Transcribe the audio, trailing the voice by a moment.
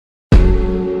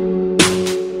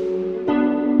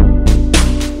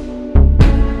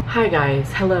Hi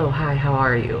guys, hello, hi, how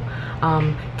are you?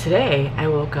 Today I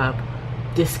woke up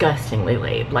disgustingly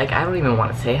late. Like, I don't even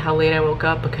want to say how late I woke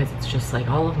up because it's just like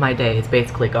all of my day is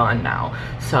basically gone now.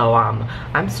 So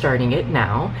I'm starting it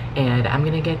now and I'm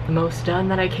gonna get the most done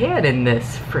that I can in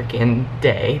this freaking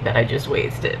day that I just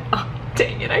wasted. Oh,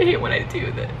 dang it, I hate when I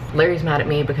do this. Larry's mad at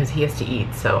me because he has to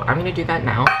eat, so I'm gonna do that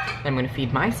now. I'm gonna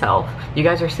feed myself. You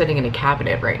guys are sitting in a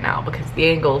cabinet right now because the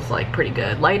angle's like pretty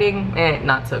good. Lighting,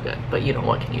 not so good, but you know,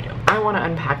 what can you do? I wanna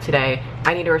unpack today.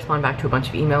 I need to respond back to a bunch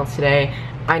of emails today.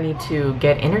 I need to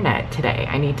get internet today.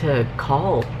 I need to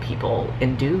call people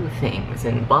and do things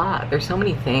and blah. There's so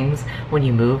many things when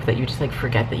you move that you just like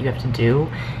forget that you have to do.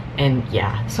 And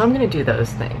yeah, so I'm gonna do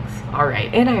those things. All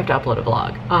right, and I have to upload a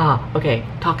vlog. Okay,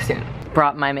 talk soon.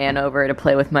 Brought my man over to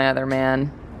play with my other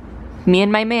man. Me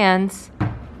and my mans.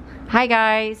 Hi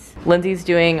guys. Lindsay's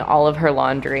doing all of her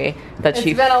laundry that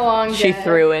she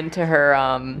threw into her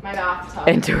my bathtub.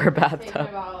 Into her bathtub. It's taken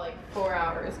about like 4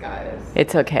 hours, guys.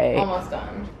 It's okay. Almost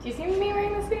done. Do you see me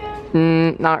wearing this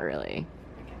again? Not really.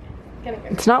 Okay.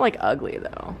 It's not like ugly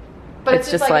though. But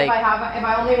it's just like if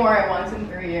I only wore it once in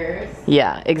 3 years.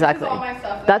 Yeah, exactly. All my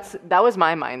stuff that was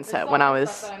my mindset when I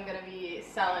was. Stuff that I'm gonna be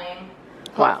selling.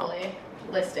 Hopefully,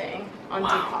 listing on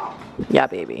Depop. Yeah,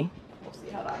 baby. We'll see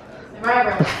how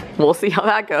that goes. We'll see how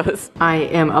that goes. I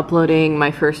am uploading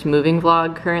my first moving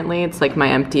vlog currently. It's like my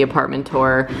empty apartment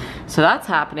tour. So that's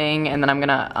happening, and then I'm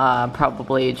gonna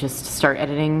probably just start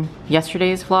editing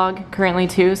yesterday's vlog currently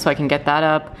too, so I can get that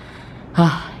up.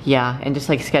 Yeah, and just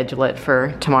like schedule it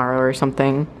for tomorrow or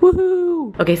something. Woohoo!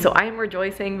 Okay, so I am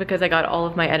rejoicing because I got all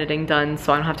of my editing done,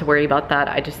 so I don't have to worry about that.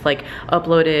 I just like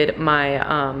uploaded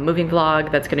my moving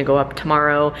vlog that's gonna go up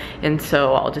tomorrow, and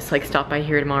so I'll just like stop by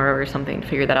here tomorrow or something to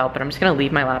figure that out. But I'm just gonna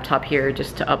leave my laptop here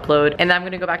just to upload, and then I'm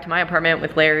gonna go back to my apartment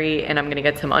with Larry and I'm gonna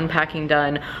get some unpacking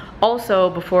done. Also,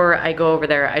 before I go over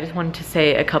there, I just wanted to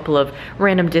say a couple of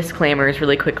random disclaimers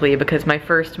really quickly because my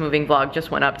first moving vlog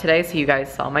just went up today, so you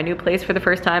guys saw my new place for the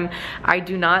first time. I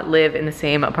do not live in the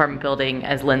same apartment building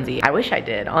as Lindsay. I wish I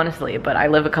did, honestly, but I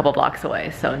live a couple blocks away,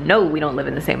 so no, we don't live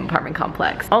in the same apartment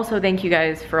complex. Also, thank you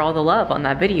guys for all the love on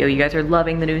that video. You guys are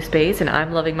loving the new space and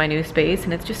I'm loving my new space,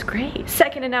 and it's just great.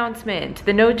 Second announcement,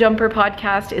 the No Jumper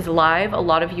podcast is live. A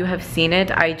lot of you have seen it.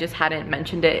 I just hadn't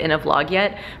mentioned it in a vlog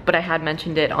yet, but I had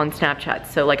mentioned it on Snapchat.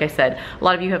 So like I said, a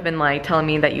lot of you have been like telling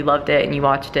me that you loved it and you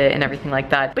watched it and everything like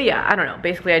that. But yeah, I don't know.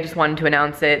 Basically, I just wanted to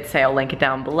announce it, say I'll link it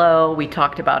down below. We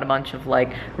talked about a bunch of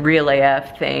like real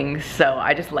AF things, so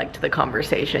I just liked the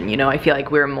conversation. You know, I feel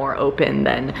like we're more open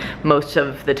than most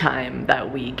of the time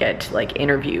that we get like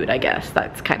interviewed, I guess.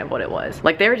 That's kind of what it was.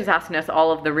 Like, they were just asking us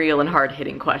all of the real and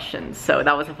hard-hitting questions, so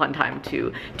that was a fun time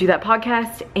to do that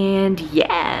podcast. And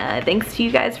yeah, thanks to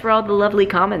you guys for all the lovely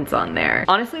comments on there.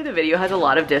 Honestly, the video has a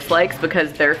lot of dislikes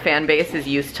because their fan base is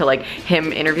used to like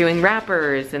him interviewing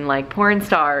rappers and like porn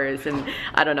stars, and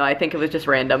I don't know, I think it was just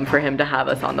random for him to have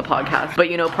us on the podcast.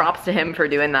 But you know, props to him for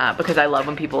doing that because I love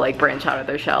when people like branch out of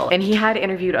their shell. And he had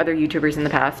interviewed other YouTubers in the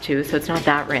past too, so it's not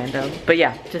that random. But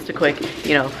yeah, just a quick,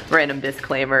 you know, random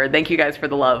disclaimer. Thank you guys for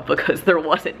the love because there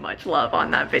wasn't much love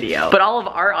on that video. But all of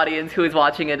our audience who is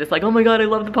watching it is like, oh my god, I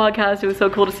love the podcast. It was so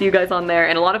cool to see you guys on there.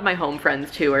 And a lot of my home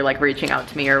friends too are like reaching out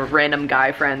to me, or random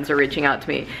guy friends are reaching out to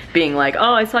me being like,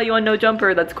 oh, I saw you on No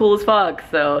Jumper. That's cool as fuck.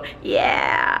 So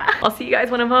yeah, I'll see you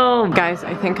guys when I'm home. Guys,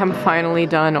 I think I'm finally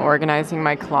done organizing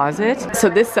my closet. So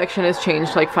this section has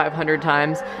changed like 500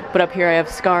 times, but up here I have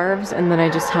scarves, and then I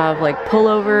just have like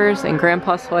pullovers and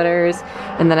grandpa sweaters,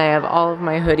 and then I have all of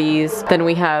my hoodies. Then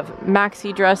we have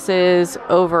maxi dresses,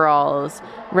 overalls,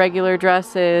 regular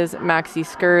dresses, maxi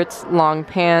skirts, long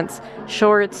pants,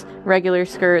 shorts, regular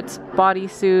skirts,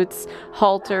 bodysuits,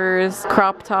 halters,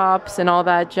 crop tops, and all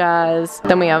that jazz.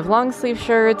 Then we have long sleeve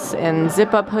shirts and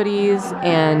zip up hoodies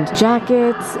and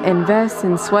jackets and vests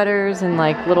and sweaters and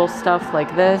like little stuff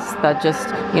like this that just,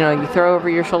 you know, you throw over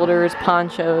your shoulders,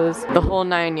 ponchos, the whole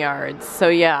 9 yards. So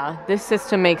yeah, this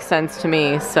system makes sense to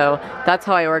me, so that's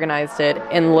how I organized it.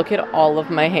 And look at all of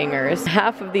my hangers.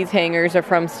 Half of these hangers are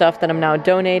from stuff that I'm now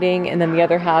donating, and then the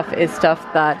other half is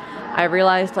stuff that I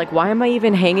realized, like, why am I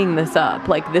even hanging this up?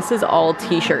 Like, this is all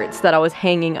t-shirts that I was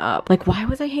hanging up. Like, why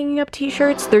was I hanging up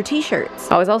t-shirts? They're t-shirts.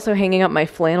 I was also hanging up my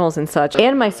flannels and such,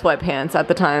 and my sweatpants at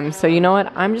the time. So you know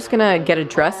what? I'm just gonna get a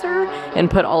dresser and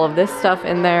put all of this stuff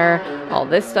in there, all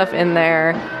this stuff in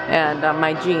there, and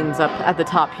my jeans up at the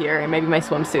top here, and maybe my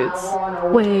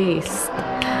swimsuits. Waste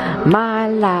my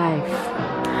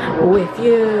life with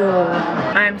you.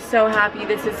 I'm so happy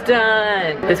this is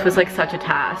done. This was like such a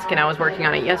task, and I was working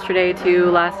on it yesterday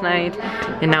too, last night,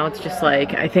 and now it's just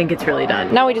like, I think it's really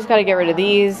done. Now we just gotta get rid of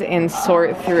these and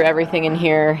sort through everything in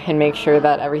here and make sure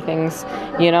that everything's,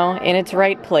 you know, in its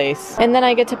right place. And then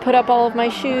I get to put up all of my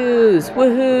shoes.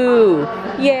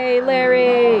 Woohoo! Yay,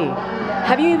 Larry!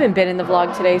 Have you even been in the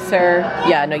vlog today, sir?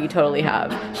 Yeah, no, you totally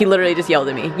have. He literally just yelled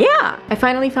at me. Yeah! I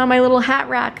finally found my little hat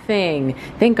rack thing.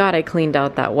 Thank God I cleaned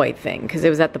out that white thing because it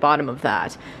was at the bottom of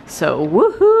that. So,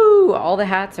 woohoo! All the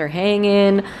hats are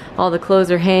hanging. All the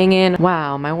clothes are hanging.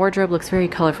 Wow, my wardrobe looks very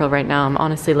colorful right now. I'm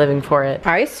honestly living for it.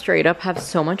 I straight up have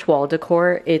so much wall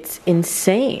decor. It's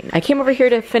insane. I came over here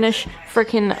to finish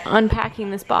freaking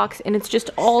unpacking this box and it's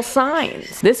just all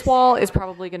signs. This wall is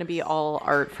probably gonna be all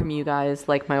art from you guys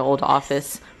like my old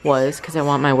office was because I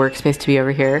want my workspace to be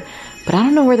over here. But I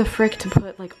don't know where the frick to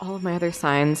put like all of my other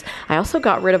signs. I also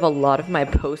got rid of a lot of my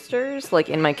posters like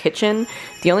in my kitchen.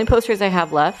 The only posters I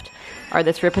have left are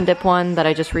this Rip and Dip one that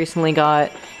I just recently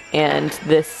got and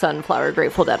this Sunflower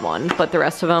Grateful Dead one, but the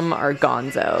rest of them are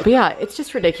gonzo. But yeah, it's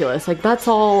just ridiculous. Like that's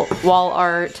all wall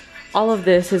art. All of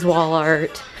this is wall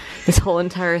art. This whole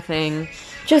entire thing.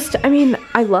 Just, I mean,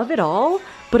 I love it all,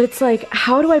 but it's like,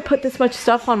 how do I put this much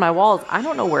stuff on my walls? I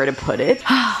don't know where to put it.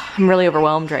 I'm really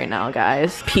overwhelmed right now,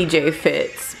 guys. PJ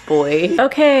fits, boy.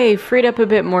 Okay, freed up a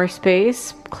bit more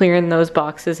space, clearing those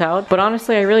boxes out. But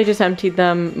honestly, I really just emptied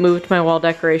them, moved my wall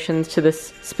decorations to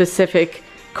this specific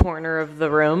corner of the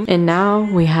room. And now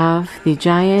we have the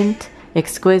giant,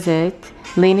 exquisite,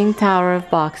 leaning tower of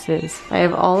boxes. I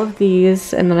have all of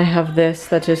these, and then I have this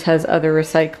that just has other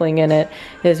recycling in it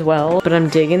as well. But I'm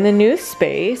digging the new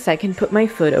space. I can put my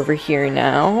foot over here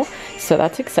now, so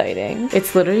that's exciting.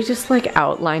 It's literally just like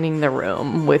outlining the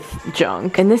room with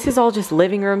junk. And this is all just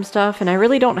living room stuff, and I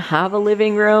really don't have a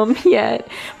living room yet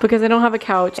because I don't have a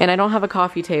couch and I don't have a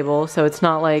coffee table, so it's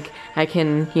not like I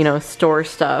can, you know, store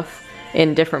stuff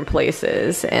in different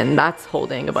places, and that's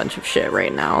holding a bunch of shit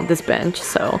right now, this bench.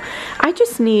 So I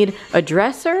just need a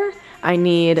dresser, I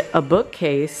need a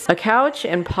bookcase, a couch,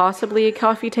 and possibly a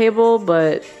coffee table,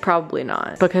 but probably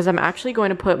not. Because I'm actually going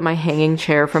to put my hanging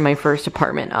chair from my first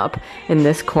apartment up in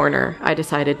this corner.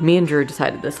 Me and Drew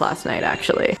decided this last night,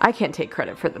 actually. I can't take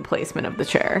credit for the placement of the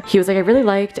chair. He was like, I really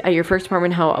liked at your first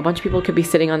apartment how a bunch of people could be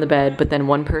sitting on the bed, but then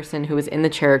one person who was in the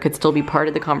chair could still be part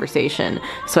of the conversation.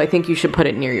 So I think you should put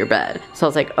it near your bed. So I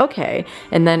was like, okay.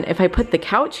 And then if I put the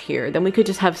couch here, then we could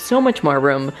just have so much more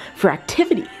room for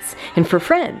activities and for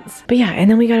friends. But yeah,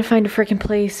 and then we gotta find a freaking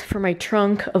place for my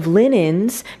trunk of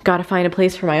linens. Gotta find a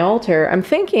place for my altar. I'm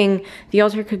thinking the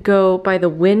altar could go by the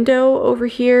window over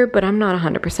here, but I'm not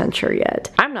 100% sure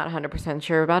yet. I'm not 100%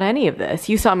 sure about any of this.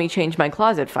 You saw me change my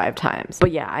closet 5 times.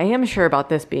 But yeah, I am sure about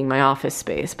this being my office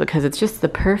space because it's just the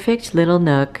perfect little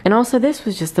nook. And also this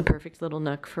was just the perfect little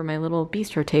nook for my little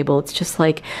bistro table. It's just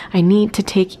like, I need to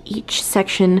take each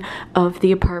section of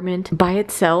the apartment by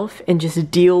itself and just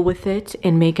deal with it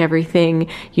and make everything,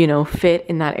 you know, fit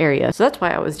in that area. So that's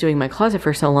why I was doing my closet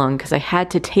for so long, because I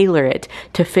had to tailor it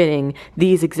to fitting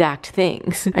these exact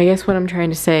things. I guess what I'm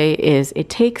trying to say is it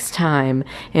takes time,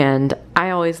 and I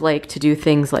always like to do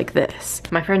things like this.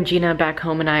 My friend Gina back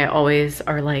home and I always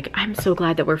are like, I'm so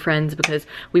glad that we're friends because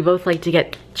we both like to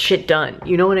get shit done.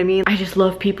 You know what I mean? I just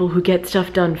love people who get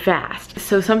stuff done fast.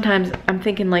 So sometimes I'm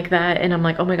thinking like that and I'm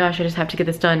like, oh my gosh, I just have to get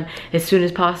this done as soon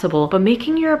as possible. But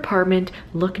making your apartment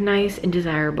look nice and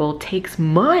desirable takes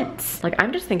months. Like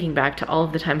I'm just thinking back to all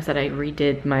of the times that I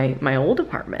redid my old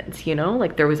apartments, you know?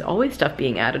 Like there was always stuff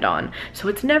being added on. So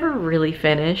it's never really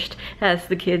finished, as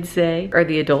the kids say, or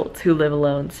the adults who live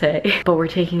alone say. But we're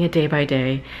taking it day by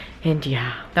day. And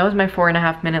yeah, that was my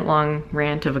 4.5 minute long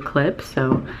rant of a clip.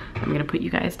 So I'm gonna put you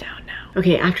guys down now.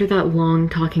 Okay, after that long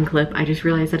talking clip, I just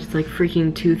realized that it's like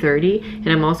freaking 2:30 and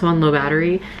I'm also on low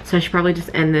battery. So I should probably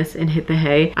just end this and hit the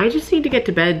hay. I just need to get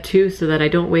to bed too so that I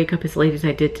don't wake up as late as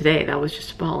I did today. That was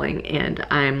just falling and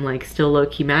I'm like still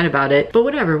low-key mad about it. But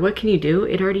whatever, what can you do?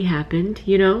 It already happened,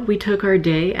 you know? We took our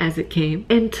day as it came.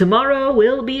 And tomorrow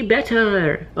will be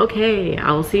better. Okay,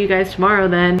 I'll see you guys tomorrow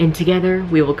then. And together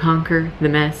we will conquer the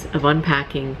mess of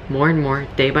unpacking more and more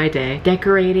day by day.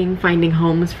 Decorating, finding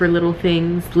homes for little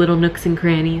things, little nooks and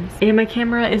crannies. And my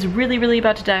camera is really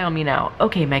about to die on me now.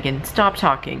 Okay, Megan, stop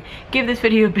talking. Give this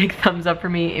video a big thumbs up for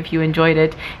me if you enjoyed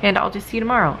it, and I'll just see you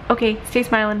tomorrow. Okay, stay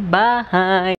smiling.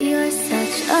 Bye. You're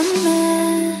such a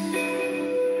man.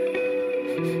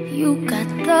 You got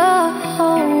the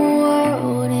whole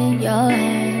world in your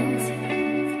hands.